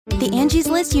The Angie's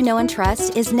List you know and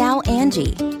trust is now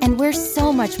Angie, and we're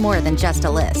so much more than just a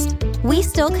list. We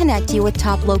still connect you with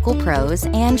top local pros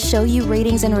and show you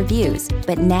ratings and reviews,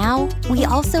 but now we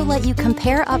also let you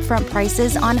compare upfront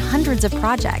prices on hundreds of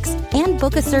projects and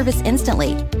book a service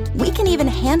instantly. We can even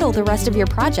handle the rest of your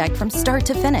project from start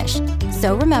to finish.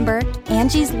 So remember,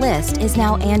 Angie's List is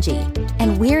now Angie,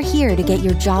 and we're here to get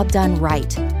your job done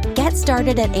right. Get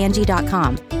started at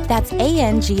Angie.com. That's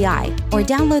ANGI, or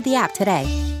download the app today.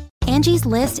 Angie's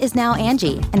List is now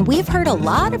Angie, and we've heard a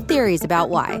lot of theories about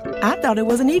why. I thought it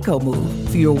was an eco move.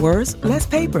 Fewer words, less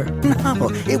paper. No,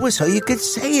 it was so you could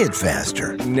say it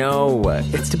faster. No,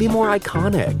 it's to be more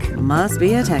iconic. Must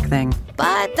be a tech thing.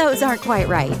 But those aren't quite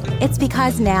right. It's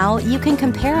because now you can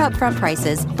compare upfront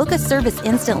prices, book a service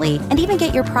instantly, and even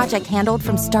get your project handled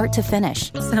from start to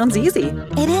finish. Sounds easy.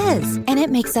 It is, and it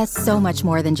makes us so much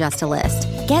more than just a list.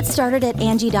 Get started at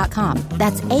Angie.com.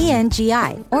 That's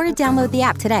ANGI, or download the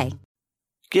app today.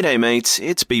 G'day mates,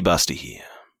 it's B-Buster here.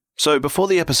 So before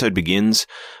the episode begins,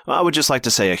 I would just like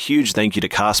to say a huge thank you to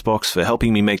Castbox for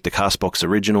helping me make the Castbox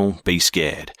original, Be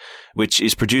Scared, which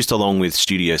is produced along with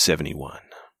Studio 71.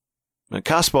 Now,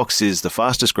 Castbox is the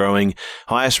fastest growing,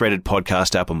 highest rated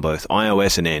podcast app on both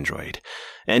iOS and Android,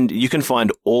 and you can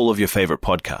find all of your favorite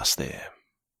podcasts there.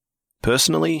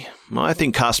 Personally, I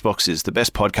think Castbox is the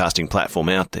best podcasting platform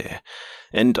out there,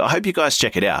 and I hope you guys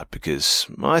check it out because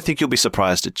I think you'll be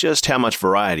surprised at just how much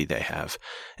variety they have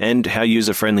and how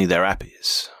user-friendly their app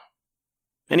is.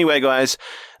 Anyway, guys,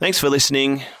 thanks for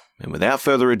listening, and without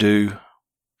further ado,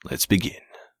 let's begin.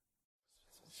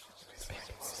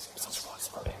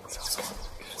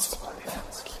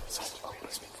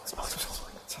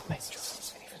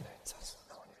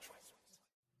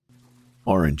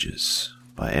 Oranges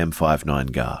by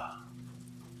M59 Gar.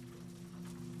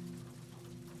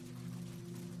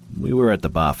 We were at the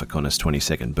bar for Connor's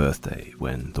 22nd birthday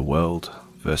when the world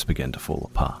first began to fall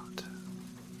apart.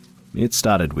 It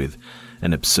started with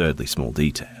an absurdly small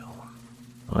detail.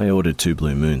 I ordered 2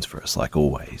 Blue Moons for us like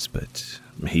always, but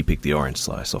he picked the orange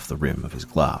slice off the rim of his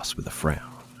glass with a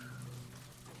frown.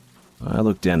 I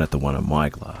looked down at the one on my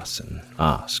glass and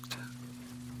asked,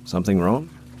 "Something wrong?"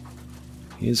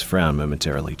 His frown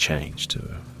momentarily changed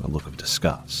to a look of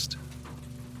disgust.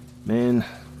 Man,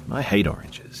 I hate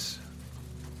oranges.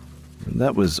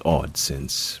 That was odd,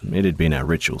 since it had been our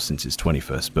ritual since his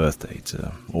 21st birthday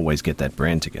to always get that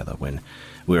brand together when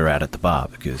we were out at the bar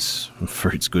because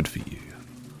fruit's good for you.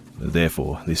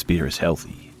 Therefore, this beer is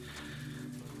healthy.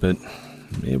 But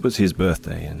it was his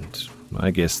birthday, and I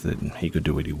guess that he could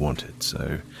do what he wanted,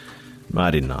 so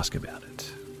I didn't ask about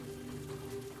it.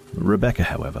 Rebecca,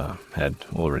 however, had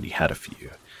already had a few.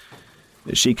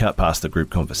 She cut past the group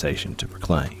conversation to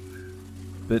proclaim,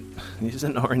 "But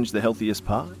isn't orange the healthiest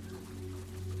part?"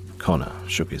 Connor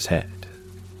shook his head.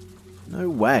 "No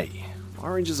way.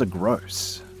 Oranges are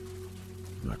gross."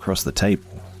 Across the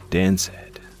table, Dan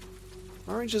said,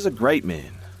 "Oranges are great,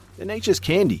 man. They're nature's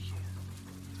candy."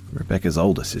 Rebecca's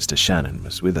older sister Shannon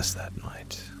was with us that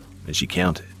night, and she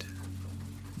counted.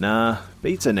 "Nah,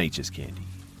 beets are nature's candy."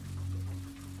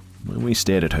 When we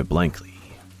stared at her blankly,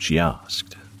 she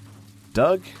asked,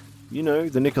 "Doug, you know,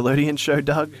 the Nickelodeon show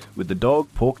Doug, with the dog,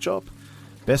 Porkchop,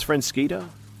 best friend Skeeter?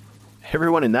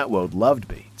 Everyone in that world loved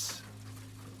beets."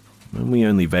 When we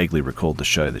only vaguely recalled the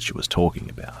show that she was talking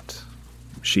about,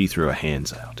 she threw her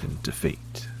hands out in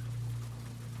defeat.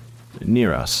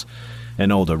 Near us,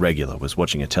 an older regular was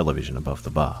watching a television above the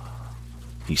bar.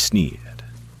 He sneered.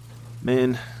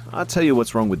 "Man, I'll tell you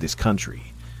what's wrong with this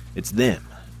country. It's them."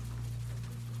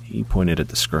 He pointed at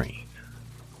the screen.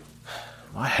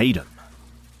 "I hate 'em."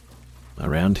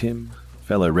 Around him,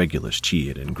 fellow regulars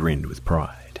cheered and grinned with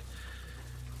pride.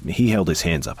 He held his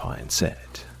hands up high and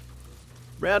said,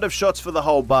 "Round of shots for the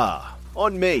whole bar.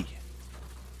 On me."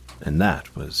 And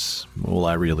that was all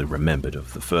I really remembered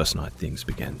of the first night things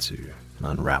began to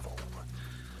unravel.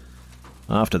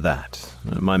 After that,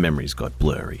 my memories got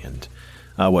blurry, and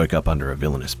I woke up under a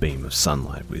villainous beam of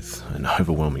sunlight with an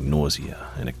overwhelming nausea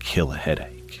and a killer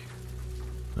headache.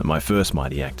 My first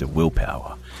mighty act of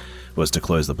willpower was to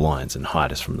close the blinds and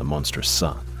hide us from the monstrous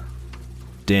sun.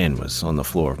 Dan was on the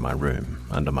floor of my room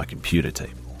under my computer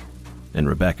table, and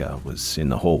Rebecca was in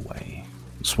the hallway,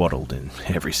 swaddled in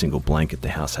every single blanket the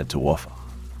house had to offer.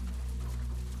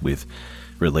 With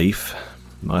relief,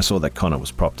 I saw that Connor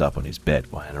was propped up on his bed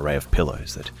by an array of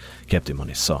pillows that kept him on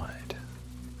his side.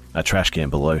 A trash can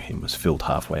below him was filled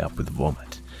halfway up with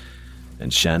vomit,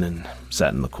 and Shannon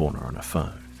sat in the corner on her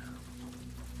phone.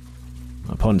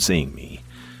 Upon seeing me,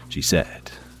 she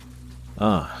said,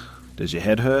 "Does your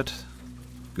head hurt?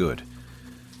 Good.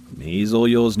 He's all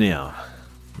yours now.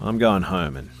 I'm going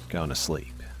home and going to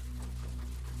sleep."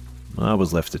 I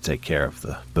was left to take care of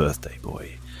the birthday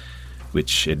boy,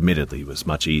 which admittedly was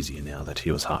much easier now that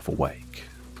he was half awake.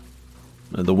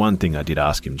 The one thing I did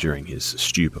ask him during his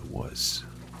stupor was,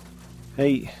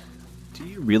 "Hey, do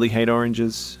you really hate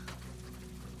oranges?"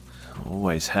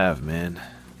 "Always have, man,"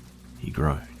 he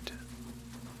groaned.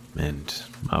 And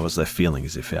I was left feeling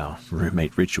as if our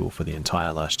roommate ritual for the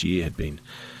entire last year had been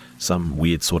some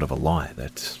weird sort of a lie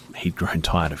that he'd grown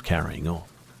tired of carrying on.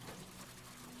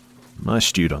 I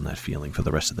stewed on that feeling for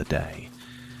the rest of the day.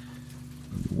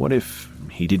 What if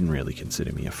he didn't really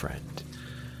consider me a friend?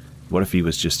 What if he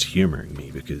was just humouring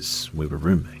me because we were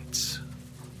roommates?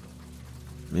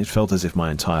 It felt as if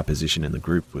my entire position in the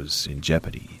group was in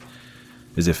jeopardy,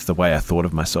 as if the way I thought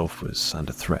of myself was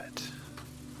under threat.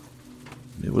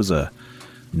 It was a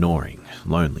gnawing,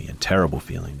 lonely, and terrible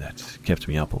feeling that kept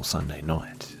me up all Sunday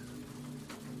night.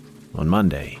 On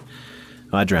Monday,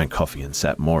 I drank coffee and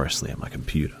sat morosely at my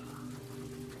computer.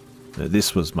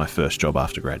 This was my first job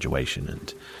after graduation,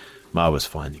 and I was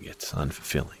finding it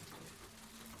unfulfilling.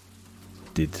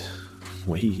 Did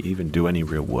we even do any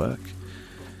real work?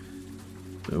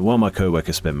 While my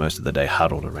co-worker spent most of the day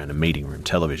huddled around a meeting room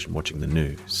television watching the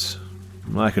news,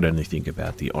 I could only think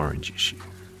about the orange issue.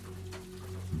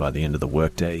 By the end of the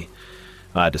workday,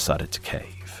 I decided to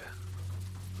cave.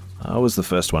 I was the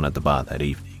first one at the bar that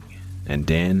evening, and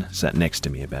Dan sat next to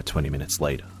me about 20 minutes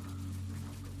later.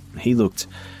 He looked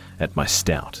at my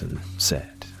stout and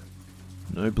said,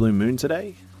 "No Blue Moon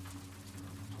today?"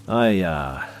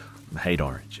 I hate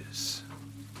oranges,"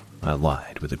 I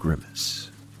lied with a grimace.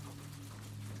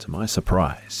 To my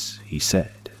surprise, he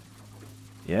said,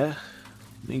 "Yeah,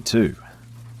 me too."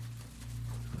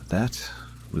 That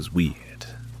was weird.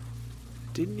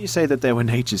 "Didn't you say that they were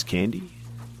nature's candy?"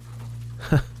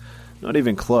 Not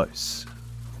even close.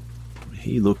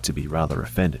 He looked to be rather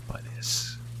offended by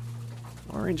this.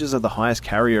 Oranges are the highest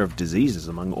carrier of diseases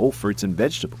among all fruits and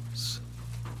vegetables.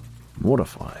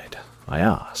 Mortified, I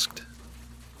asked,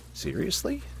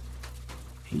 "Seriously?"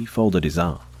 He folded his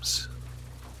arms.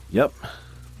 "Yep,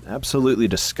 absolutely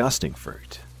disgusting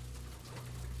fruit."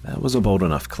 That was a bold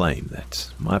enough claim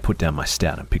that I put down my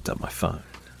stout and picked up my phone.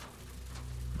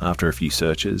 After a few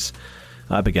searches,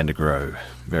 I began to grow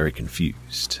very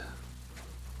confused.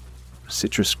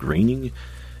 Citrus greening,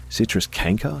 citrus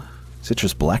canker,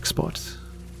 citrus black spot.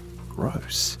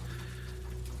 Gross.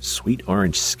 Sweet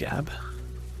orange scab?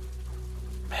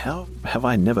 How have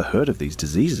I never heard of these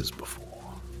diseases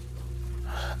before?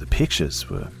 The pictures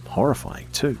were horrifying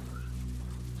too.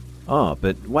 Oh,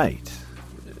 but wait.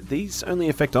 These only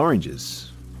affect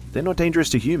oranges. They're not dangerous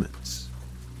to humans.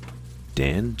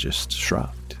 Dan just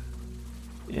shrugged.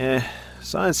 Yeah,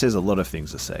 science says a lot of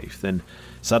things are safe, then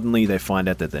suddenly they find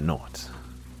out that they're not.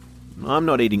 I'm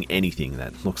not eating anything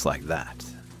that looks like that.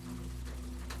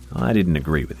 I didn't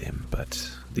agree with him,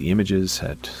 but the images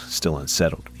had still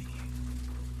unsettled me.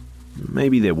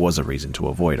 Maybe there was a reason to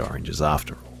avoid oranges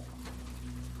after all.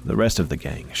 The rest of the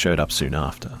gang showed up soon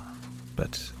after,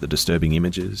 but the disturbing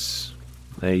images,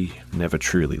 they never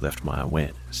truly left my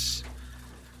awareness.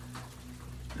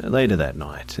 Later that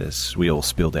night, as we all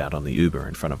spilled out on the Uber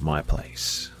in front of my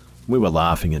place, we were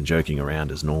laughing and joking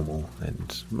around as normal,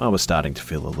 and I was starting to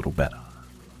feel a little better.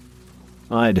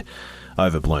 I'd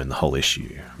overblown the whole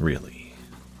issue, really.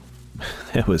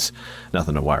 There was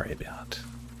nothing to worry about.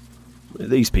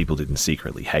 These people didn't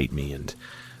secretly hate me, and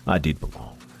I did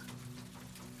belong.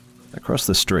 Across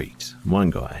the street, one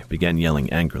guy began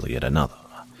yelling angrily at another,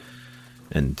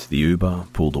 and the Uber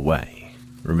pulled away,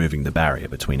 removing the barrier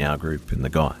between our group and the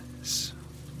guys.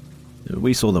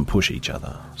 We saw them push each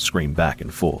other, scream back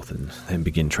and forth, and then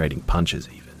begin trading punches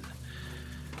even.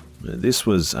 This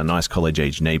was a nice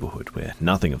college-age neighborhood where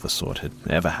nothing of the sort had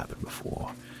ever happened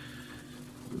before.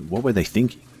 What were they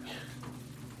thinking?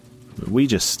 We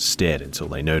just stared until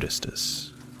they noticed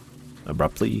us.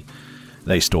 Abruptly,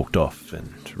 they stalked off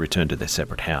and returned to their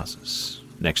separate houses,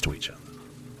 next to each other.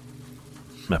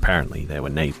 Apparently, they were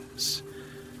neighbors.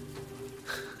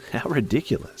 How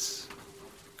ridiculous,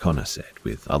 Connor said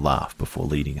with a laugh before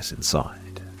leading us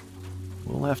inside.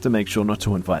 We'll have to make sure not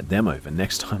to invite them over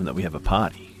next time that we have a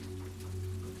party.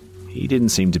 He didn't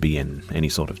seem to be in any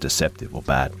sort of deceptive or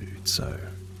bad mood, so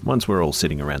once we're all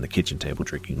sitting around the kitchen table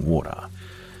drinking water,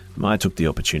 I took the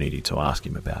opportunity to ask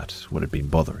him about what had been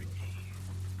bothering me.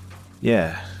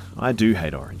 Yeah, I do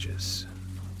hate oranges,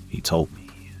 he told me.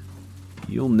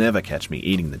 You'll never catch me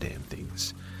eating the damn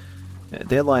things.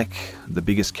 They're like the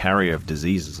biggest carrier of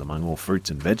diseases among all fruits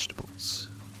and vegetables.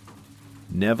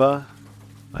 Never?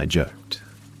 I joked.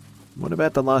 What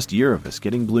about the last year of us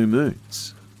getting blue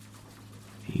moons?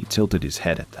 He tilted his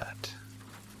head at that.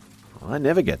 I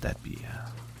never get that beer.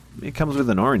 It comes with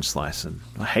an orange slice, and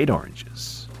I hate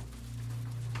oranges.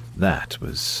 That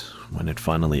was when it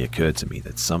finally occurred to me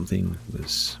that something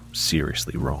was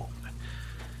seriously wrong,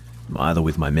 either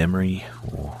with my memory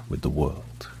or with the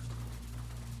world.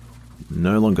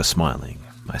 No longer smiling,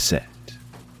 I said,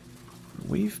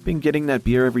 "We've been getting that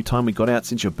beer every time we got out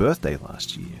since your birthday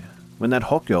last year, when that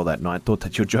hot girl that night thought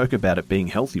that your joke about it being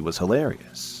healthy was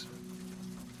hilarious."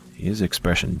 His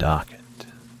expression darkened.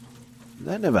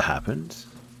 "That never happened.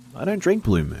 I don't drink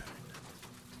Blue Moon."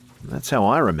 "That's how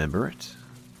I remember it,"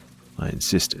 I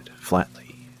insisted,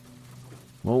 flatly.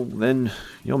 "Well, then,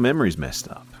 your memory's messed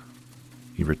up,"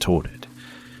 he retorted,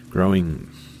 growing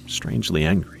strangely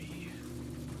angry.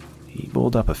 He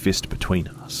balled up a fist between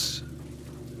us.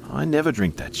 "I never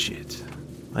drink that shit.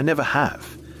 I never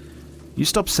have. You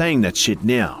stop saying that shit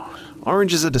now.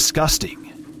 Oranges are disgusting."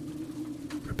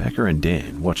 Rebecca and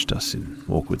Dan watched us in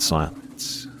awkward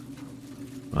silence.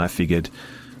 I figured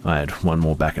I had one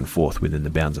more back and forth within the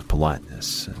bounds of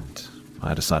politeness, and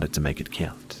I decided to make it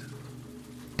count.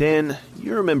 "Dan,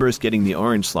 you remember us getting the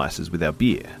orange slices with our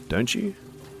beer, don't you?"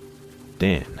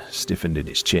 Dan stiffened in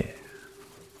his chair.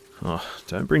 "Oh,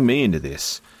 don't bring me into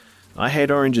this. I hate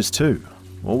oranges too.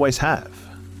 Always have.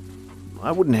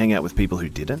 I wouldn't hang out with people who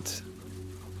didn't."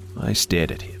 I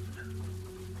stared at him.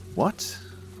 "What?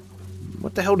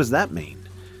 What the hell does that mean?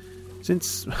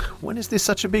 Since when is this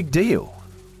such a big deal?"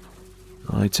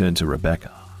 I turned to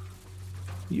Rebecca.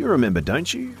 "You remember,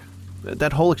 don't you?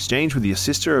 That whole exchange with your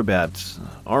sister about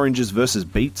oranges versus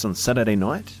beets on Saturday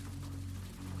night?"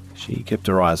 She kept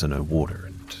her eyes on her water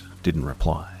and didn't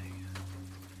reply.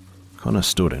 Connor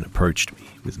stood and approached me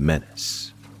with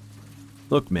menace.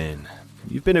 "Look, man,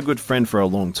 you've been a good friend for a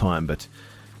long time, but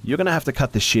you're going to have to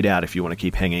cut this shit out if you want to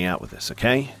keep hanging out with us,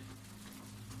 okay?"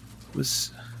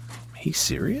 Was he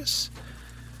serious?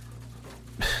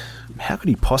 How could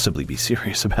he possibly be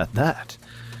serious about that?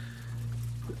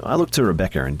 I looked to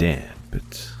Rebecca and Dan,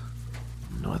 but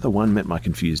neither one met my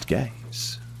confused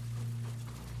gaze.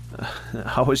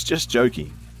 "I was just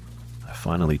joking," I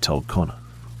finally told Connor.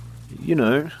 "You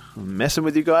know, I'm messing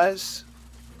with you guys."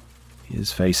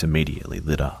 His face immediately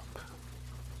lit up.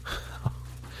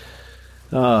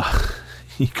 "Oh,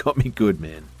 you got me good,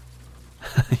 man."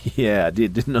 "Yeah, I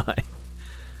did, didn't I?"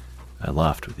 I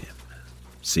laughed with him,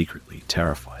 secretly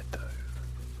terrified though.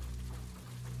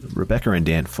 Rebecca and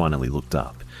Dan finally looked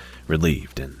up,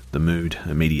 relieved, and the mood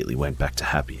immediately went back to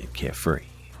happy and carefree.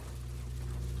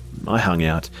 I hung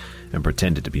out and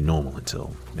pretended to be normal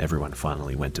until everyone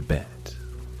finally went to bed.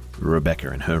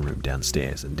 Rebecca in her room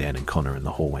downstairs and Dan and Connor in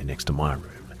the hallway next to my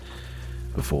room,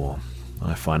 before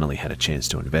I finally had a chance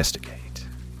to investigate.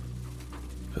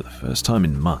 For the first time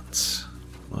in months,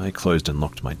 I closed and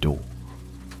locked my door.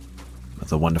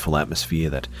 The wonderful atmosphere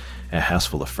that our house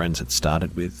full of friends had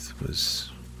started with was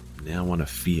now one of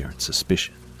fear and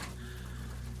suspicion.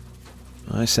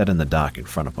 I sat in the dark in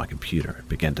front of my computer and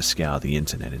began to scour the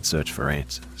internet in search for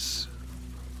answers.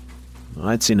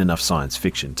 I'd seen enough science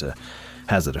fiction to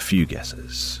hazard a few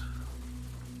guesses.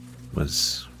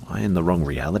 Was I in the wrong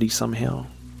reality somehow?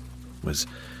 Was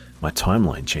my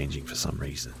timeline changing for some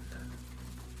reason?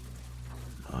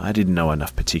 I didn't know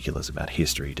enough particulars about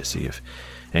history to see if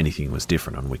anything was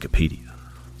different on Wikipedia.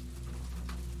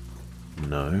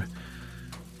 No,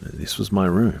 this was my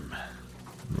room.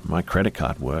 My credit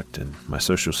card worked and my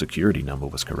social security number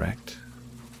was correct.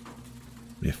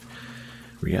 If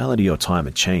reality or time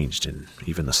had changed in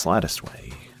even the slightest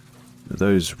way,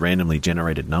 those randomly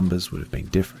generated numbers would have been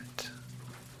different.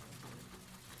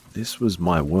 This was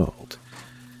my world,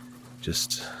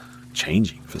 just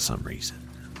changing for some reason.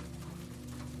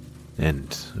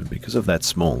 And because of that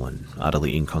small and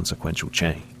utterly inconsequential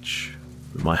change,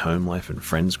 my home life and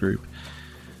friends group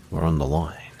were on the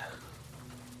line.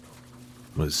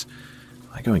 Was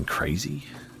I going crazy?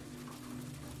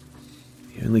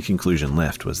 The only conclusion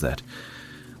left was that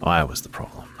I was the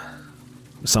problem.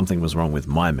 Something was wrong with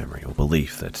my memory or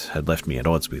belief that had left me at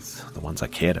odds with the ones I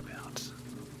cared about.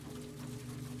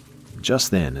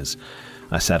 Just then, as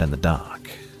I sat in the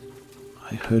dark,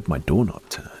 I heard my doorknob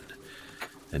turn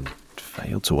and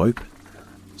failed to open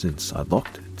since I'd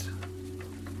locked it.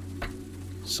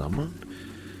 Someone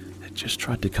had just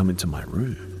tried to come into my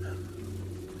room,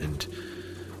 and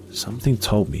something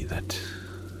told me that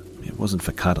it wasn't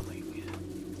for cuddling.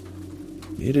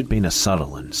 It had been a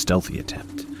subtle and stealthy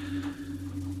attempt.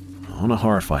 On a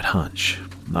horrified hunch,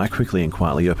 I quickly and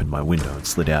quietly opened my window and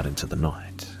slid out into the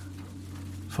night.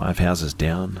 5 houses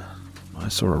down, I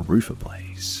saw a roof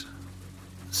ablaze.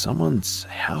 Someone's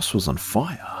house was on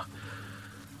fire.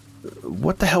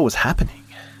 What the hell was happening?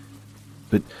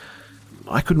 But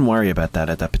I couldn't worry about that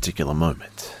at that particular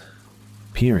moment.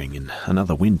 Peering in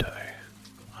another window,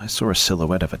 I saw a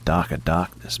silhouette of a darker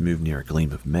darkness move near a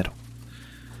gleam of metal.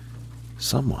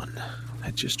 Someone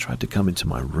had just tried to come into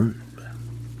my room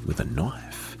with a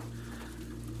knife.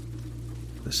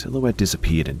 The silhouette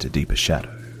disappeared into deeper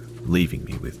shadow, leaving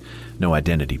me with no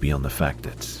identity beyond the fact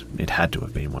that it had to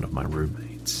have been one of my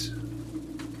roommates.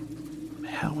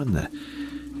 How in the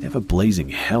ever-blazing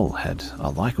hell had a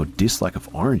like or dislike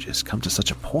of oranges come to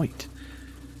such a point?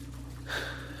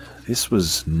 This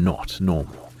was not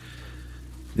normal.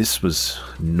 This was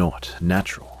not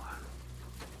natural.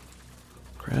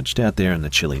 Crouched out there in the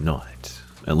chilly night,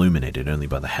 illuminated only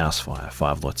by the house fire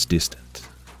 5 lots distant,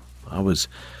 I was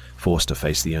forced to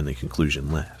face the only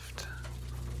conclusion left.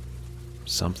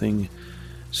 Something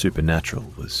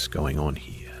supernatural was going on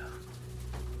here.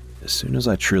 As soon as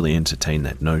I truly entertained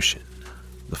that notion,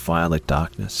 the firelit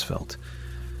darkness felt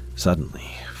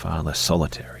suddenly far less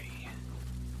solitary.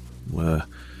 Were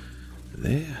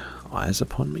there eyes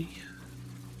upon me?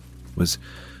 Was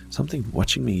something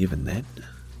watching me even then?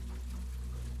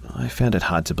 I found it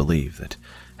hard to believe that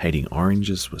hating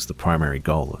oranges was the primary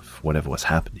goal of whatever was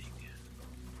happening.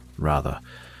 Rather,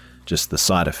 just the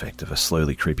side effect of a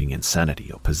slowly creeping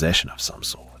insanity or possession of some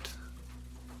sort.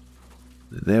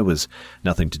 There was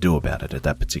nothing to do about it at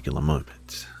that particular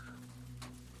moment.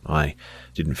 I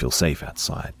didn't feel safe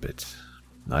outside, but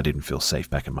I didn't feel safe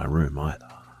back in my room either.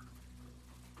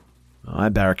 I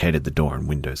barricaded the door and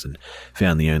windows and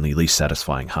found the only least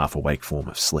satisfying half-awake form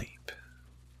of sleep.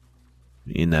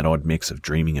 In that odd mix of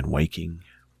dreaming and waking,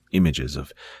 images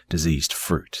of diseased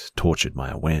fruit tortured my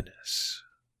awareness.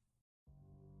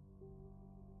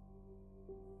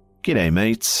 G'day,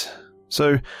 mates.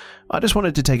 So, I just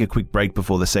wanted to take a quick break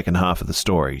before the second half of the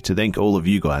story to thank all of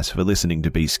you guys for listening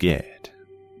to Be Scared.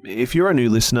 If you're a new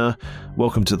listener,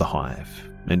 welcome to The Hive.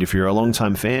 And if you're a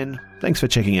long-time fan, thanks for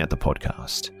checking out the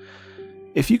podcast.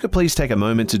 If you could please take a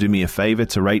moment to do me a favor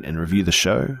to rate and review the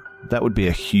show, that would be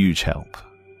a huge help.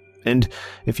 And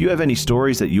if you have any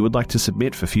stories that you would like to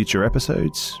submit for future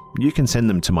episodes, you can send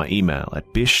them to my email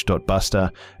at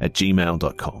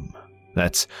bish.buster@gmail.com.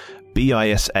 That's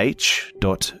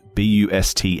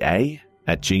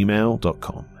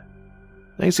bish.busta@gmail.com.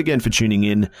 Thanks again for tuning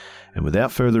in, and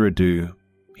without further ado,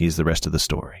 here's the rest of the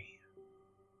story.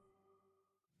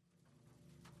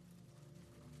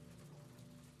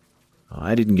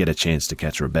 I didn't get a chance to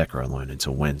catch Rebecca alone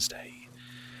until Wednesday.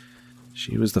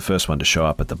 She was the first one to show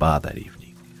up at the bar that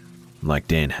evening, like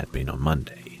Dan had been on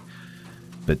Monday,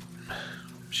 but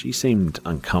she seemed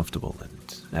uncomfortable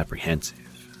and apprehensive.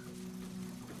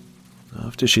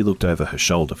 After she looked over her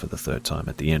shoulder for the third time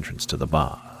at the entrance to the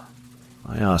bar,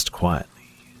 I asked quietly,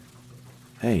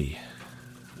 "Hey,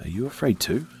 are you afraid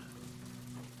too?"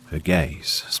 Her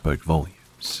gaze spoke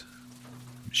volumes.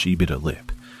 She bit her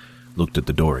lip, looked at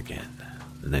the door again,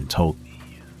 and then told me,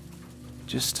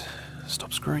 "Just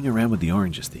stop screwing around with the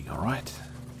oranges thing, alright?"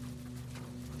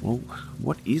 "Well,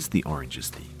 what is the oranges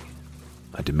thing?"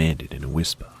 I demanded in a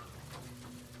whisper.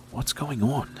 "What's going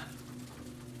on?"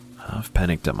 Half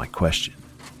panicked at my question,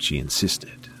 she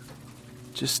insisted.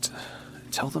 "Just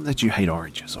tell them that you hate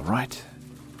oranges, alright?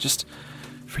 Just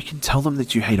freaking tell them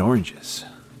that you hate oranges.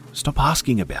 Stop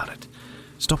asking about it.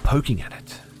 Stop poking at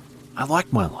it. I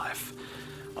like my life.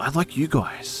 I like you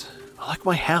guys. I like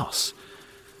my house.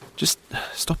 Just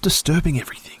stop disturbing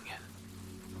everything."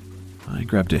 I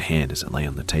grabbed her hand as it lay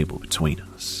on the table between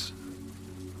us.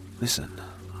 "Listen,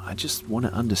 I just want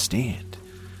to understand.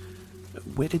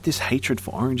 Where did this hatred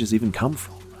for oranges even come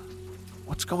from?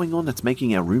 What's going on that's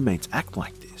making our roommates act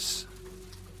like this?"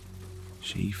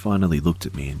 She finally looked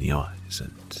at me in the eyes,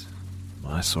 and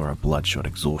I saw a bloodshot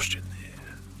exhaustion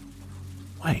there.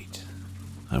 "Wait,"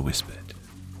 I whispered.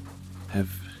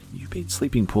 "Have you been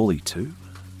sleeping poorly too?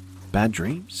 Bad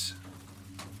dreams?"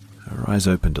 Her eyes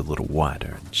opened a little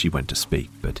wider, and she went to speak,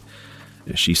 but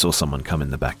she saw someone come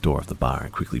in the back door of the bar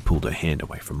and quickly pulled her hand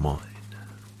away from mine.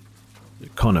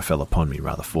 Connor fell upon me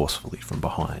rather forcefully from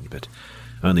behind, but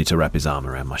only to wrap his arm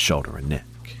around my shoulder and neck.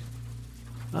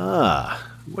 "Ah,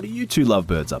 what are you two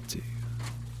lovebirds up to?"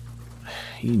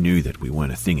 He knew that we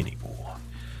weren't a thing anymore.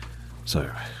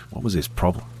 So, what was his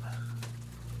problem?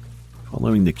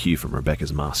 Following the cue from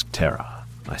Rebecca's masked terror,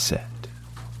 I said,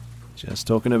 "Just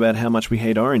talking about how much we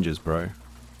hate oranges, bro."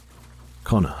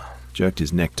 Connor jerked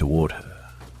his neck toward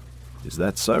her. "Is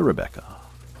that so, Rebecca?"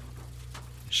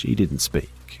 She didn't speak.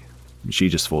 She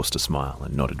just forced a smile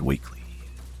and nodded weakly.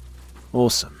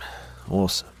 Awesome,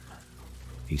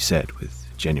 he said with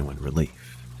genuine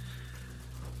relief.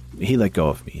 He let go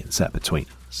of me and sat between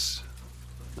us.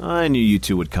 "I knew you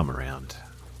two would come around."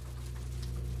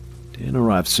 Dan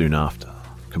arrived soon after,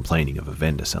 complaining of a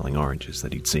vendor selling oranges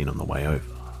that he'd seen on the way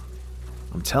over.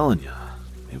 I'm telling you,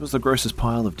 it was the grossest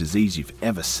pile of disease you've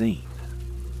ever seen.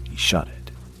 He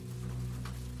shuddered.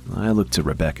 I looked to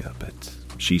Rebecca, but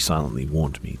she silently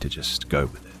warned me to just go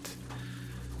with it.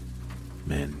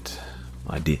 And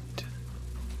I did.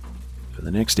 For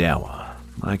the next hour,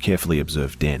 I carefully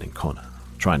observed Dan and Connor,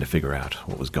 trying to figure out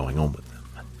what was going on with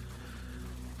them.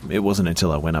 It wasn't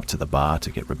until I went up to the bar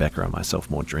to get Rebecca and myself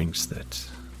more drinks that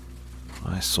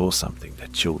I saw something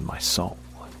that chilled my soul.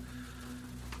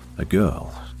 A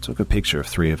girl took a picture of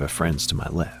 3 of her friends to my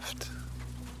left.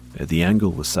 The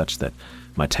angle was such that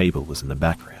my table was in the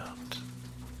background.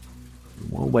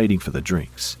 While waiting for the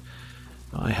drinks,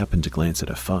 I happened to glance at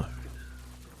her phone.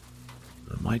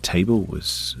 My table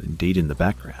was indeed in the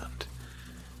background.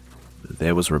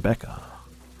 There was Rebecca.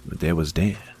 There was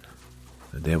Dan.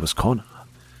 There was Connor.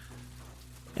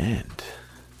 And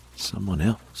someone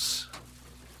else.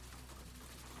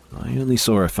 I only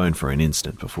saw her phone for an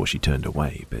instant before she turned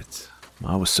away, but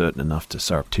I was certain enough to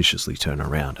surreptitiously turn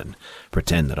around and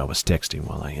pretend that I was texting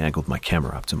while I angled my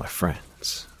camera up to my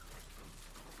friends.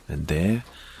 And there,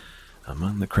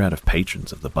 among the crowd of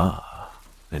patrons of the bar,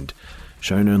 and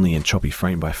shown only in choppy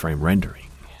frame-by-frame rendering,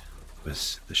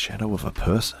 was the shadow of a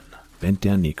person bent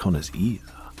down near Connor's ear.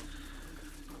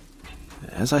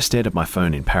 As I stared at my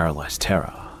phone in paralyzed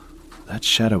terror, that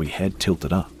shadowy head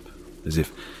tilted up, as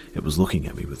if it was looking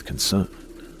at me with concern.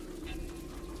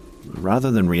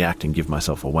 Rather than react and give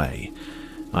myself away,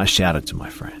 I shouted to my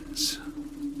friends,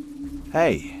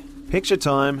 "Hey, picture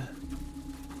time!"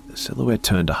 The silhouette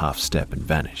turned a half step and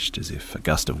vanished as if a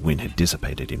gust of wind had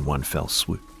dissipated in one fell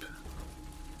swoop.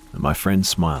 My friends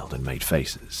smiled and made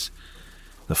faces.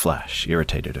 The flash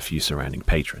irritated a few surrounding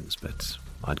patrons, but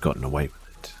I'd gotten away with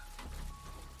it.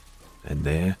 And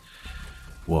there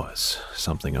was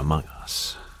something among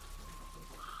us.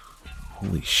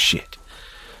 Holy shit.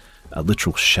 A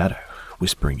literal shadow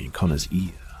whispering in Connor's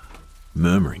ear,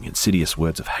 murmuring insidious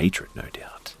words of hatred, no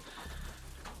doubt.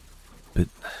 But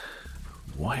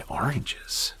why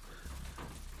oranges?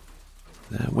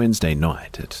 That Wednesday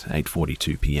night at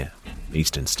 8:42 p.m.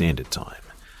 Eastern Standard Time,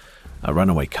 a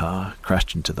runaway car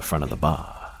crashed into the front of the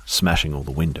bar, smashing all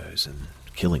the windows and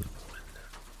killing a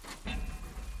woman.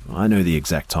 I know the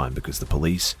exact time because the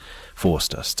police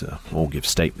forced us to all give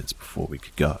statements before we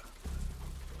could go.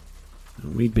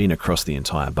 We'd been across the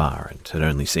entire bar and had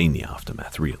only seen the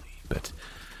aftermath, really, but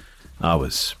I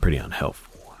was pretty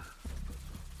unhelpful.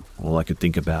 All I could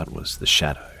think about was the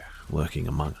shadow lurking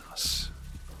among us.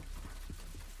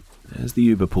 As the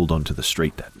Uber pulled onto the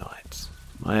street that night,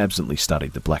 I absently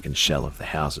studied the blackened shell of the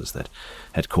houses that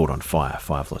had caught on fire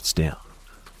 5 lots down.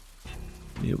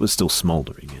 It was still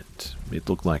smouldering, and it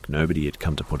looked like nobody had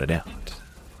come to put it out.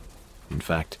 In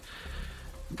fact,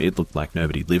 it looked like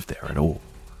nobody lived there at all.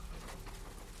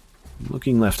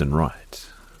 Looking left and right,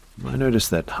 I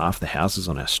noticed that half the houses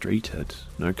on our street had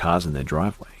no cars in their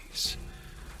driveways.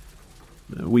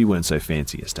 We weren't so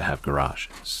fancy as to have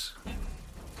garages.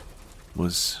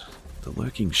 Was the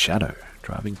lurking shadow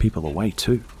driving people away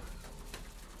too?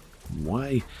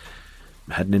 Why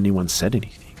hadn't anyone said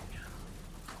anything?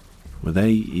 Were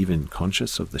they even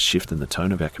conscious of the shift in the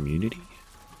tone of our community?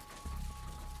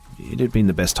 It had been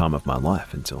the best time of my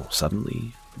life until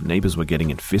suddenly neighbours were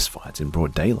getting in fistfights in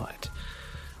broad daylight.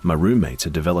 My roommates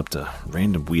had developed a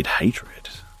random weird hatred,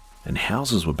 and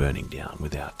houses were burning down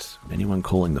without anyone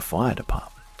calling the fire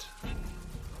department.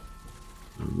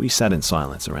 We sat in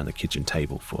silence around the kitchen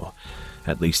table for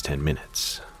at least 10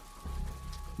 minutes.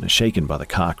 Shaken by the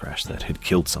car crash that had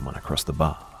killed someone across the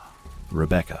bar,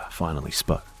 Rebecca finally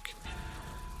spoke.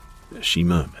 She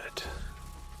murmured,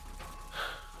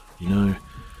 "You know,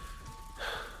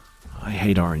 I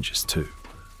hate oranges too."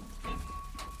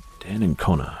 Dan and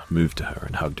Connor moved to her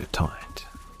and hugged her tight.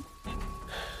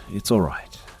 "It's all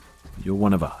right. You're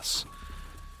one of us.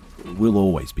 We'll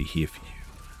always be here for you."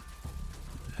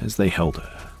 As they held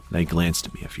her, they glanced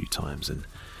at me a few times, and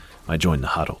I joined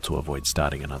the huddle to avoid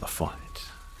starting another fight.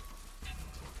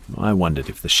 I wondered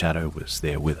if the shadow was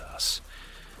there with us,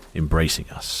 embracing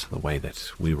us the way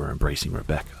that we were embracing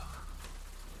Rebecca.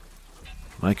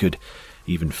 I could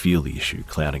even feel the issue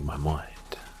clouding my mind.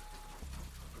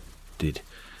 Did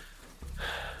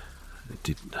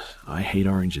I hate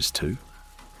oranges too?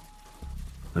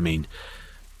 I mean,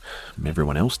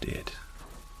 everyone else did.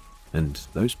 And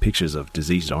those pictures of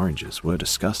diseased oranges were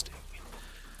disgusting.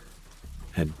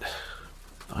 Had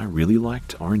I really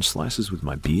liked orange slices with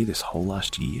my beer this whole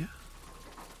last year?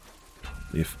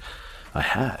 If I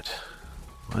had,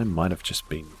 I might have just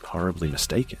been horribly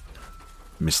mistaken,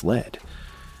 misled,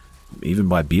 even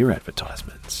by beer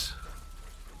advertisements.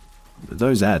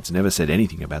 Those ads never said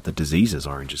anything about the diseases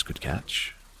oranges could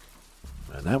catch.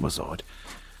 And that was odd,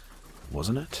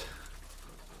 wasn't it?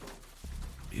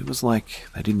 It was like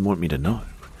they didn't want me to know.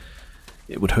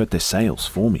 It would hurt their sales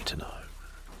for me to know.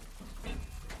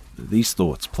 These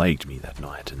thoughts plagued me that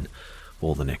night and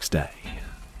all the next day.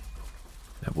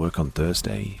 At work on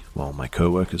Thursday, while my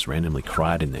co-workers randomly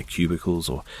cried in their cubicles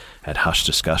or had hushed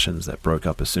discussions that broke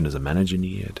up as soon as a manager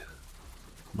neared,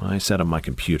 I sat on my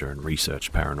computer and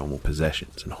researched paranormal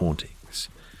possessions and hauntings.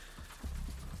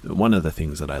 One of the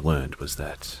things that I learned was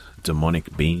that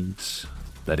demonic beings,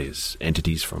 that is,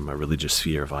 entities from a religious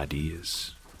sphere of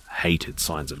ideas, hated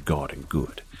signs of God and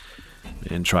good,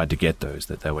 and tried to get those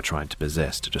that they were trying to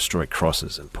possess to destroy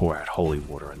crosses and pour out holy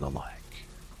water and the like.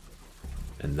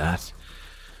 And that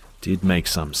did make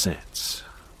some sense.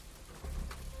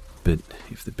 But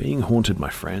if the being haunted my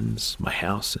friends, my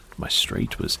house, and my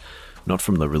street was not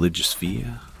from the religious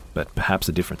sphere, but perhaps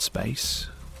a different space,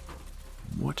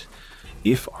 what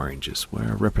if oranges were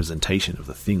a representation of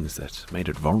the things that made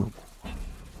it vulnerable?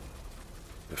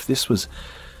 If this was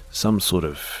some sort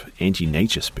of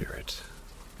anti-nature spirit,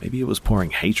 maybe it was pouring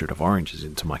hatred of oranges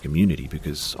into my community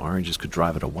because oranges could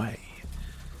drive it away.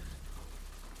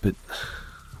 But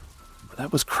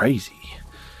that was crazy.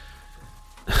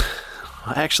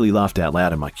 I actually laughed out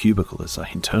loud in my cubicle as I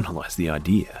internalized the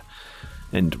idea,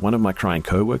 and one of my crying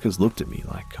co-workers looked at me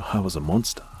like I was a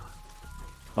monster.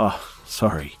 "Oh,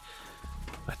 sorry,"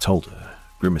 I told her,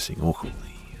 grimacing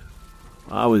awkwardly.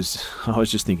 I was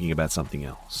just thinking about something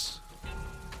else."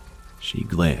 She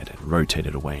glared and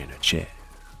rotated away in her chair.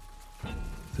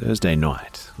 Thursday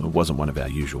night wasn't one of our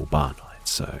usual bar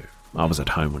nights, so I was at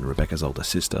home when Rebecca's older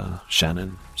sister,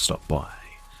 Shannon, stopped by.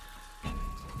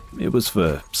 It was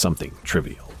for something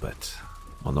trivial, but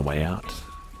on the way out,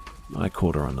 I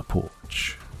caught her on the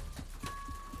porch.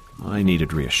 I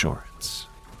needed reassurance.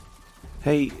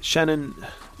 "Hey, Shannon,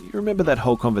 you remember that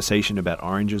whole conversation about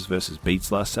oranges versus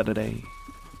beets last Saturday?"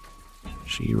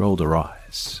 She rolled her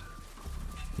eyes.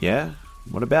 "Yeah?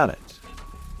 What about it?"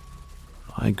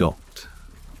 I gulped.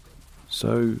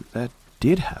 "So that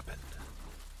did happen?"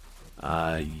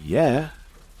 Yeah.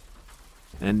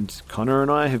 "And Connor and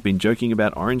I have been joking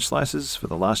about orange slices for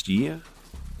the last year?"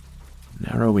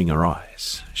 Narrowing her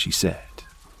eyes, she said,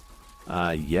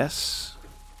 Yes.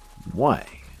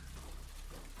 Why?"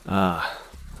 I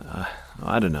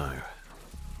don't know,"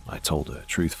 I told her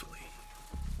truthfully.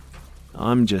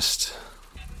 I'm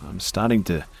starting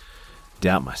to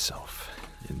doubt myself,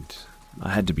 and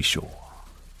I had to be sure."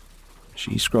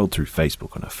 She scrolled through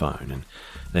Facebook on her phone and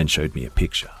then showed me a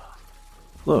picture.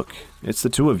 "Look, it's the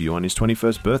two of you on his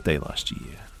 21st birthday last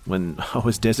year, when I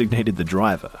was designated the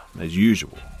driver, as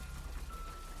usual.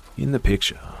 In the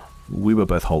picture, we were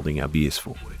both holding our beers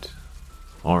forward,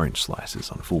 orange slices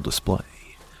on full display.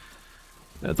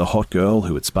 The hot girl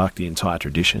who had sparked the entire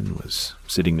tradition was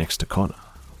sitting next to Connor,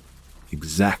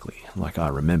 exactly like I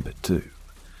remembered too.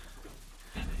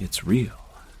 It's real."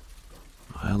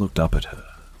 I looked up at her.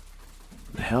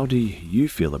 "How do you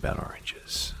feel about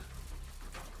oranges?"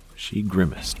 She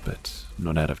grimaced, but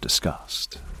not out of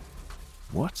disgust.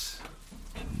 "What?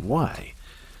 Why?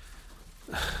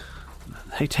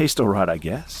 They taste alright, I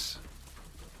guess."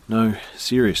 "No,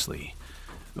 seriously,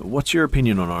 what's your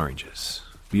opinion on oranges?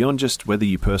 Beyond just whether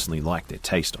you personally like their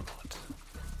taste or not."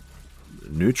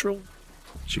 "Neutral?"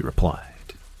 she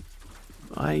replied.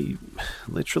 "I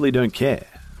literally don't care.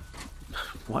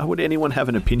 Why would anyone have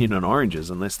an opinion on oranges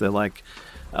unless they're like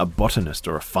a botanist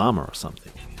or a farmer or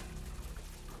something?"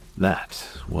 That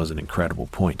was an incredible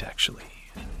point, actually.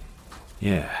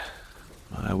 Yeah,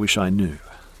 I wish I knew.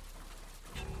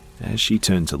 As she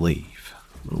turned to leave,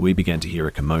 we began to hear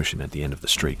a commotion at the end of the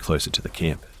street closer to the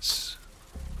campus.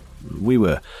 We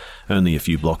were only a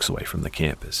few blocks away from the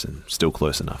campus and still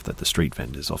close enough that the street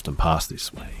vendors often passed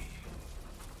this way.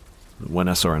 When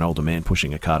I saw an older man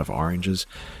pushing a cart of oranges,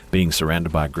 being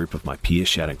surrounded by a group of my peers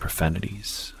shouting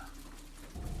profanities,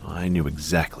 I knew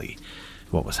exactly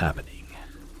what was happening,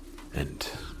 and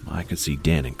I could see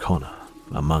Dan and Connor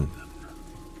among them.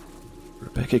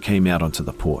 Rebecca came out onto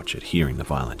the porch at hearing the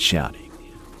violent shouting,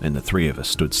 and the three of us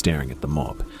stood staring at the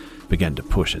mob, began to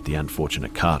push at the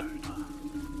unfortunate cart owner.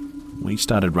 We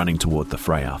started running toward the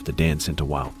fray after Dan sent a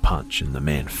wild punch and the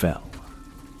man fell.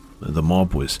 The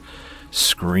mob was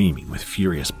screaming with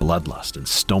furious bloodlust and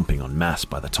stomping en masse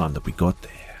by the time that we got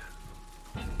there.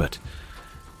 But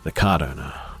the cart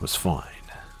owner was fine,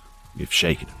 if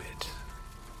shaken a bit.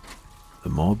 The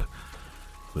mob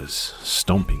was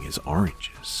stomping his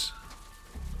oranges.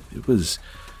 It was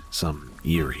some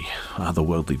eerie,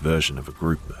 otherworldly version of a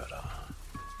group murder.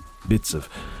 Bits of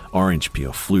orange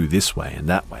peel flew this way and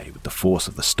that way with the force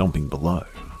of the stomping below,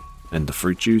 and the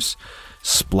fruit juice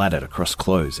splattered across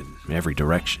clothes in every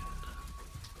direction.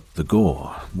 The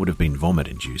gore would have been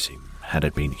vomit-inducing had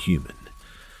it been human.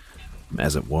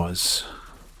 As it was,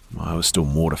 I was still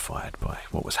mortified by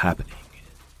what was happening.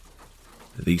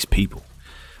 These people,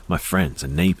 my friends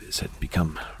and neighbours, had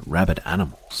become rabid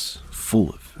animals, full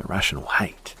of irrational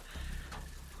hate.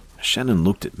 Shannon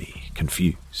looked at me,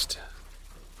 confused.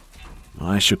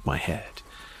 I shook my head.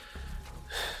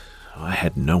 I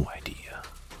had no idea.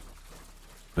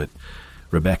 But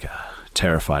Rebecca,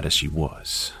 terrified as she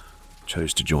was,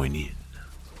 chose to join in.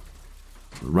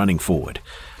 Running forward,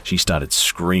 she started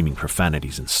screaming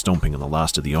profanities and stomping on the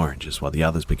last of the oranges while the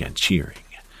others began cheering.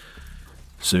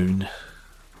 Soon,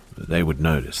 they would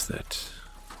notice that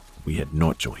we had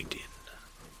not joined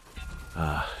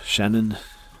in. Shannon,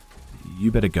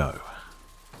 you better go.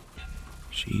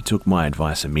 She took my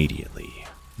advice immediately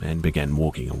and began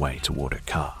walking away toward her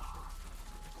car.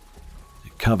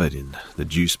 Covered in the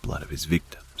juice blood of his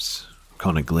victims,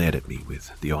 Connor glared at me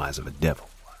with the eyes of a devil.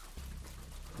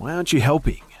 Why aren't you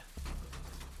helping?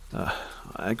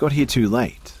 I got here too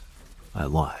late, I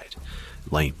lied,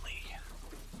 lamely.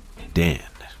 Dan,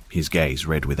 his gaze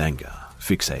red with anger,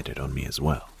 fixated on me as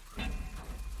well.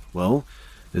 Well,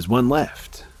 there's one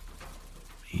left.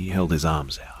 He held his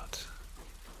arms out.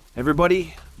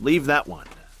 Everybody, leave that one.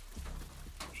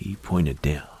 He pointed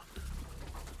down.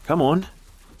 Come on.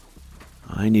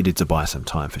 I needed to buy some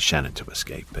time for Shannon to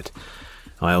escape, but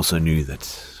I also knew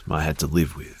that I had to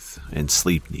live with and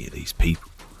sleep near these people.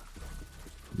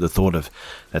 The thought of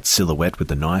that silhouette with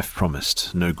the knife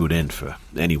promised no good end for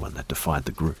anyone that defied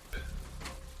the group.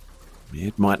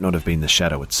 It might not have been the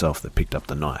shadow itself that picked up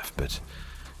the knife, but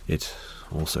it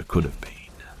also could have been.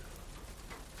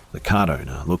 The cart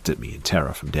owner looked at me in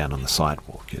terror from down on the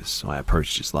sidewalk as I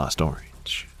approached his last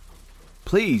orange.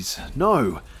 Please,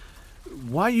 no.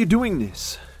 Why are you doing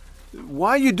this?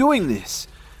 Why are you doing this?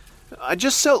 I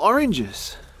just sell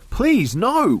oranges. Please,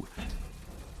 no.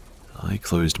 I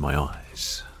closed my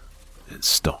eyes and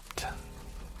stopped.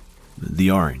 The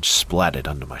orange splattered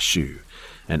under my shoe,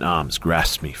 and arms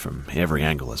grasped me from every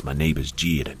angle as my neighbours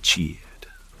jeered and cheered.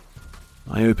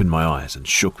 I opened my eyes and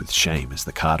shook with shame as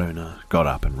the cart owner got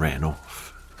up and ran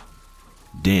off.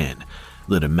 Dan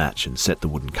lit a match and set the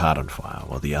wooden cart on fire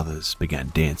while the others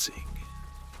began dancing.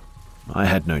 I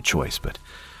had no choice but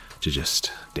to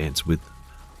just dance with them.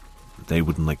 They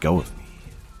wouldn't let go of me.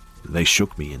 They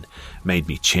shook me and made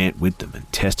me chant with them and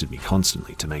tested me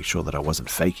constantly to make sure that I wasn't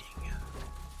faking.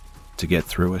 To get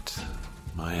through it,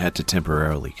 I had to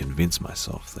temporarily convince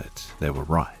myself that they were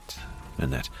right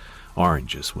and that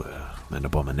oranges were an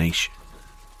abomination.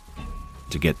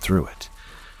 To get through it,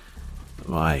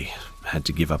 I had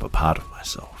to give up a part of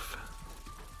myself.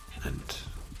 And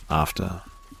after,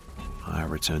 I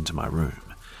returned to my room,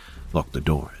 locked the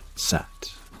door and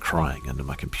sat, crying under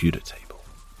my computer table.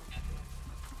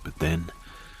 But then,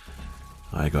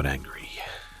 I got angry.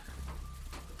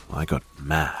 I got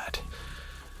mad.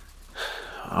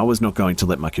 I was not going to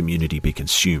let my community be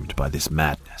consumed by this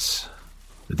madness.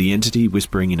 The entity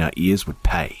whispering in our ears would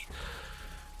pay.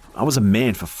 I was a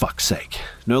man, for fuck's sake,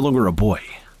 no longer a boy,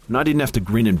 and I didn't have to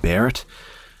grin and bear it.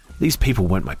 These people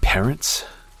weren't my parents.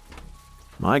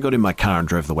 I got in my car and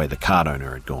drove the way the cart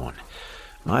owner had gone.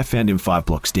 I found him 5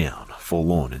 blocks down,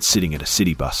 forlorn and sitting at a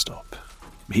city bus stop.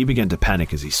 He began to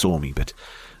panic as he saw me, but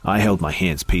I held my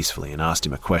hands peacefully and asked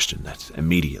him a question that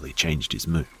immediately changed his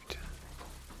mood.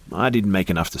 I didn't make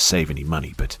enough to save any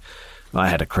money, but I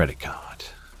had a credit card.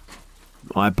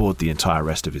 I bought the entire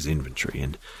rest of his inventory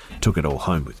and took it all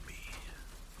home with me.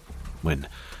 When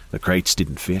the crates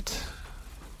didn't fit,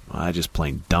 I just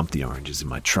plain dumped the oranges in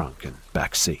my trunk and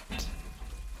back seat.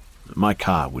 My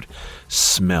car would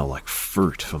smell like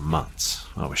fruit for months,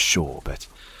 I was sure, but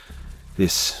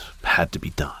this had to be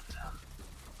done.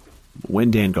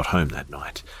 When Dan got home that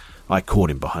night, I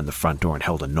caught him behind the front door and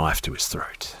held a knife to his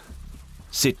throat.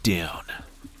 "Sit down,"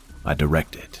 I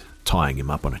directed, tying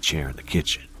him up on a chair in the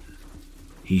kitchen.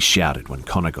 He shouted when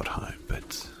Connor got home,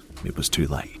 but it was too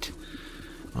late.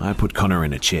 I put Connor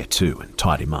in a chair too and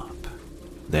tied him up.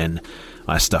 Then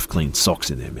I stuffed clean socks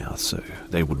in their mouths so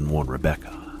they wouldn't warn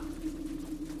Rebecca.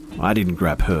 I didn't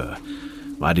grab her.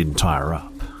 I didn't tie her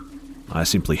up. I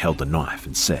simply held the knife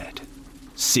and said,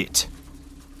 "Sit."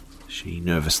 She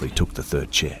nervously took the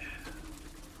third chair.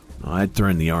 I had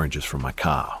thrown the oranges from my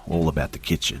car all about the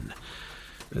kitchen.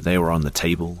 They were on the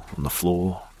table, on the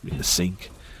floor, in the sink.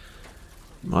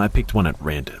 I picked one at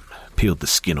random, peeled the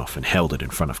skin off and held it in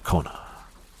front of Connor.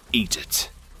 "Eat it."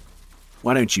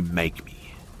 "Why don't you make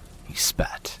me?" he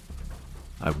spat.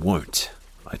 "I won't,"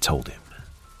 I told him.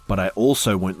 But I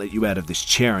also won't let you out of this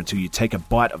chair until you take a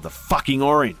bite of the fucking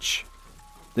orange.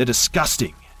 They're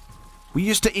disgusting. We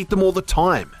used to eat them all the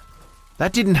time.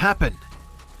 That didn't happen.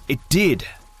 It did.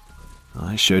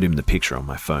 I showed him the picture on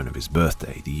my phone of his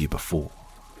birthday the year before.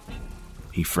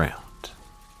 He frowned.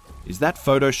 Is that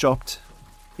photoshopped?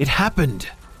 It happened.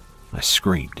 I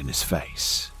screamed in his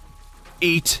face.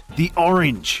 Eat the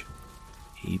orange.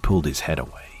 He pulled his head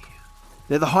away.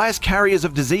 They're the highest carriers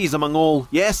of disease among all.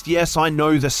 Yes, I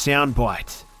know the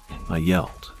soundbite. I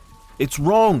yelled. It's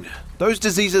wrong. Those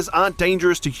diseases aren't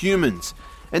dangerous to humans.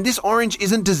 And this orange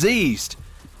isn't diseased.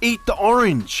 Eat the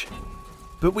orange.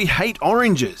 But we hate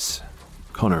oranges,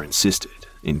 Connor insisted,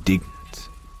 indignant.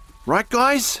 Right,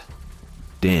 guys?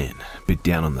 Dan bit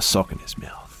down on the sock in his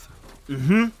mouth.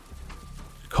 Mm-hmm.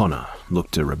 Connor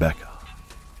looked to Rebecca.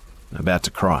 About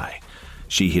to cry,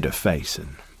 she hid her face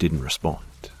and didn't respond.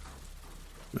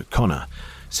 Connor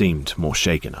seemed more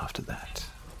shaken after that.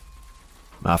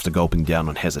 After gulping down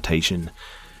on hesitation,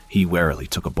 he warily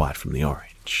took a bite from the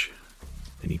orange.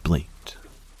 Then he blinked.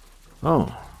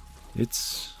 Oh,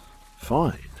 it's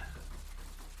fine.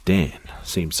 Dan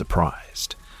seemed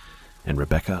surprised, and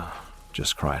Rebecca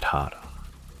just cried harder.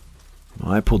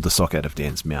 I pulled the sock out of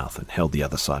Dan's mouth and held the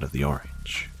other side of the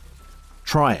orange.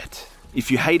 Try it.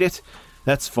 If you hate it,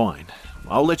 that's fine.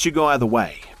 I'll let you go either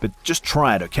way, but just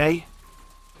try it, okay?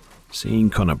 Seeing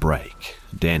Connor break,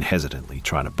 Dan hesitantly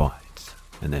tried a bite,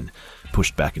 and then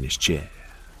pushed back in his chair.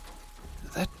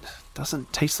 That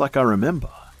doesn't taste like I remember.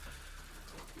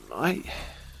 I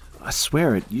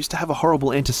swear it used to have a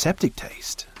horrible antiseptic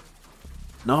taste.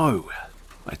 No,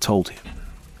 I told him.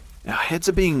 Our heads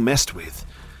are being messed with.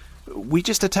 We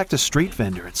just attacked a street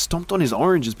vendor and stomped on his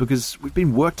oranges because we've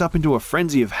been worked up into a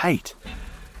frenzy of hate.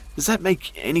 Does that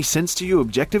make any sense to you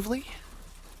objectively?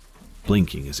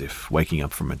 Blinking as if waking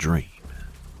up from a dream,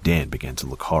 Dan began to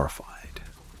look horrified.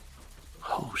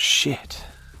 Oh shit.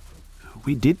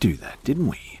 We did do that, didn't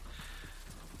we?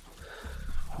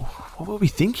 What were we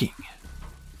thinking?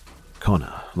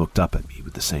 Connor looked up at me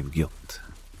with the same guilt.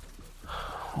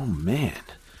 Oh man.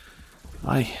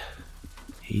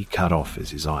 He cut off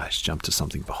as his eyes jumped to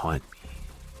something behind me.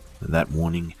 That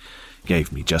warning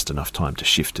gave me just enough time to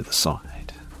shift to the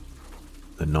side.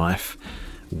 The knife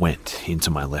went into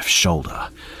my left shoulder,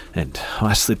 and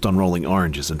I slipped on rolling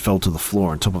oranges and fell to the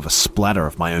floor on top of a splatter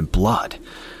of my own blood.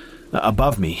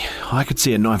 Above me, I could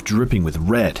see a knife dripping with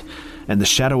red, and the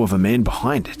shadow of a man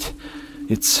behind it.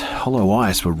 Its hollow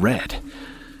eyes were red.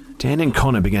 Dan and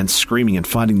Connor began screaming and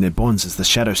fighting their bonds as the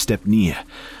shadow stepped near,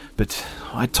 but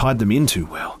I tied them in too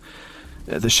well.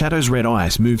 The shadow's red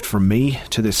eyes moved from me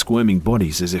to their squirming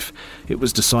bodies as if it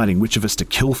was deciding which of us to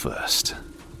kill first.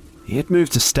 It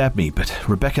moved to stab me, but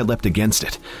Rebecca leapt against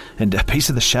it, and a piece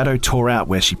of the shadow tore out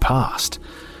where she passed.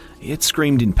 It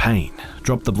screamed in pain,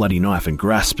 dropped the bloody knife, and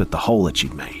grasped at the hole that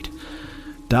she'd made.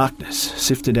 Darkness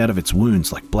sifted out of its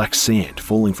wounds like black sand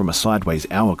falling from a sideways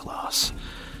hourglass.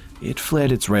 It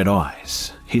flared its red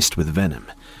eyes, hissed with venom,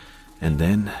 and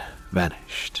then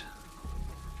vanished.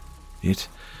 It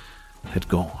had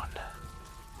gone.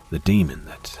 The demon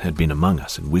that had been among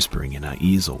us and whispering in our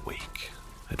ears all week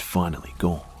had finally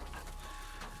gone.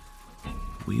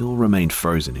 We all remained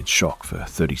frozen in shock for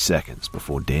 30 seconds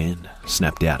before Dan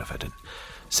snapped out of it and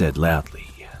said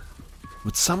loudly,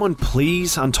 "Would someone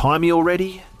please untie me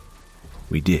already?"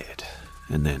 We did,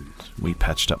 and then we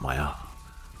patched up my arm.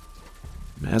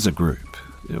 As a group,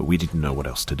 we didn't know what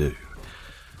else to do,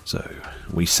 so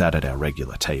we sat at our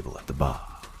regular table at the bar.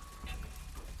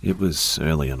 It was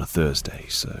early on a Thursday,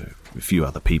 so a few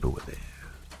other people were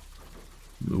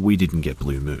there. We didn't get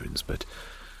blue moons, but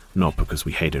not because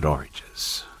we hated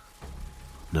oranges.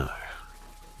 No,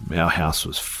 our house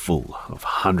was full of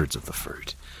hundreds of the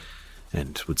fruit,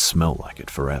 and would smell like it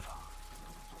forever.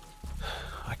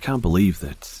 I can't believe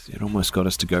that it almost got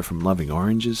us to go from loving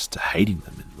oranges to hating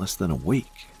them in less than a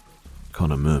week,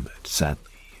 Connor murmured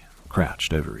sadly,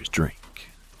 crouched over his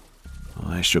drink.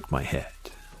 I shook my head.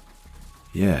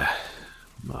 Yeah,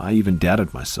 I even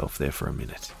doubted myself there for a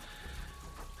minute.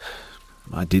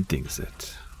 I did things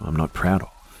that I'm not proud of.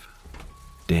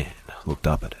 Dan looked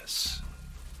up at us.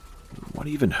 What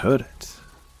even hurt it?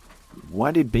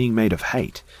 Why did being made of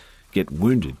hate get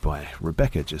wounded by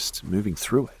Rebecca just moving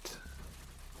through it?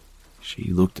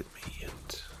 She looked at me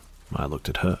and I looked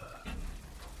at her.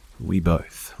 We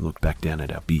both looked back down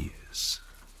at our beers.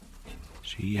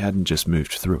 She hadn't just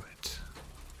moved through it.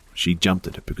 She jumped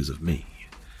at it because of me.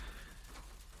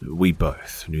 We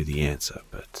both knew the answer,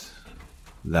 but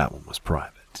that one was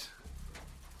private.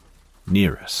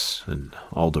 Near us, an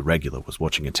older regular was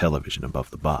watching a television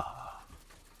above the bar.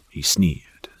 He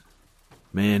sneered.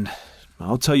 Man,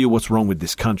 I'll tell you what's wrong with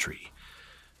this country.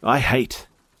 I hate..."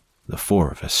 The four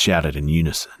of us shouted in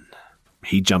unison.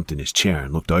 He jumped in his chair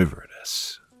and looked over at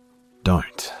us.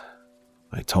 "Don't,"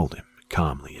 I told him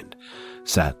calmly and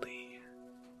sadly.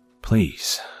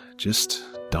 "Please, just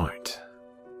don't."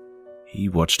 He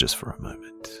watched us for a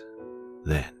moment.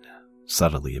 Then,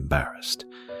 subtly embarrassed,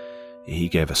 he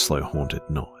gave a slow, haunted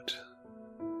nod,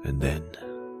 and then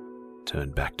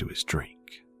turned back to his drink.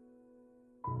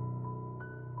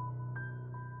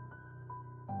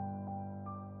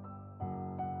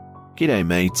 G'day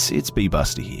mates, it's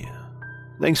B-Buster here.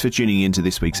 Thanks for tuning in to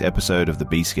this week's episode of the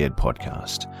Be Scared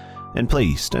podcast. And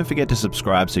please, don't forget to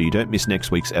subscribe so you don't miss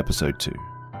next week's episode too.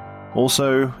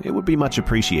 Also, it would be much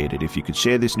appreciated if you could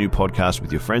share this new podcast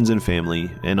with your friends and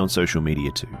family and on social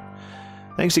media too.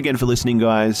 Thanks again for listening,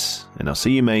 guys, and I'll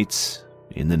see you mates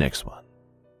in the next one.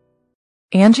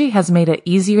 Angie has made it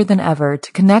easier than ever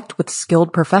to connect with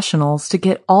skilled professionals to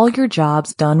get all your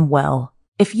jobs done well.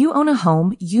 If you own a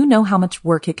home, you know how much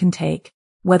work it can take,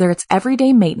 whether it's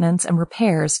everyday maintenance and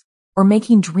repairs or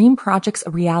making dream projects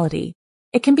a reality.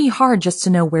 It can be hard just to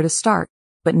know where to start,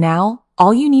 but now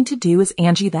all you need to do is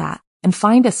Angie that and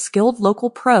find a skilled local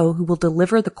pro who will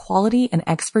deliver the quality and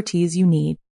expertise you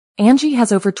need. Angie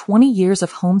has over 20 years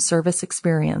of home service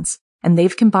experience, and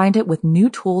they've combined it with new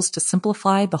tools to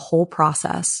simplify the whole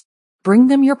process. Bring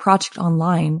them your project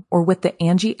online or with the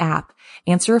Angie app,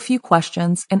 answer a few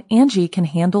questions, and Angie can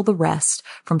handle the rest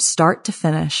from start to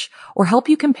finish or help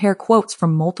you compare quotes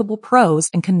from multiple pros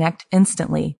and connect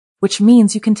instantly, which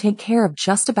means you can take care of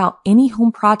just about any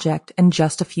home project in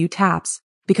just a few taps.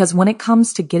 Because when it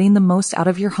comes to getting the most out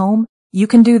of your home, you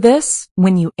can do this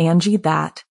when you Angie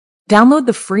that. Download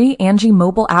the free Angie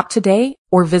mobile app today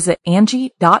or visit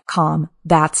Angie.com.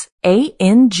 That's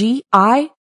ANGI.com.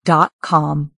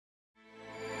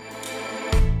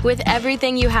 With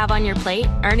everything you have on your plate,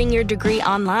 earning your degree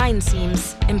online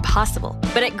seems impossible.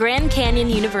 But at Grand Canyon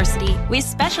University, we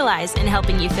specialize in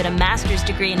helping you fit a master's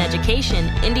degree in education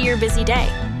into your busy day.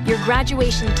 Your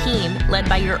graduation team, led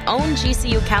by your own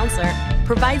GCU counselor,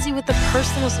 provides you with the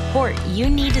personal support you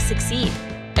need to succeed.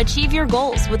 Achieve your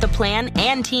goals with a plan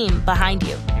and team behind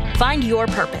you. Find your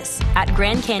purpose at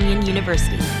Grand Canyon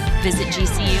University. Visit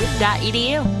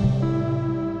gcu.edu.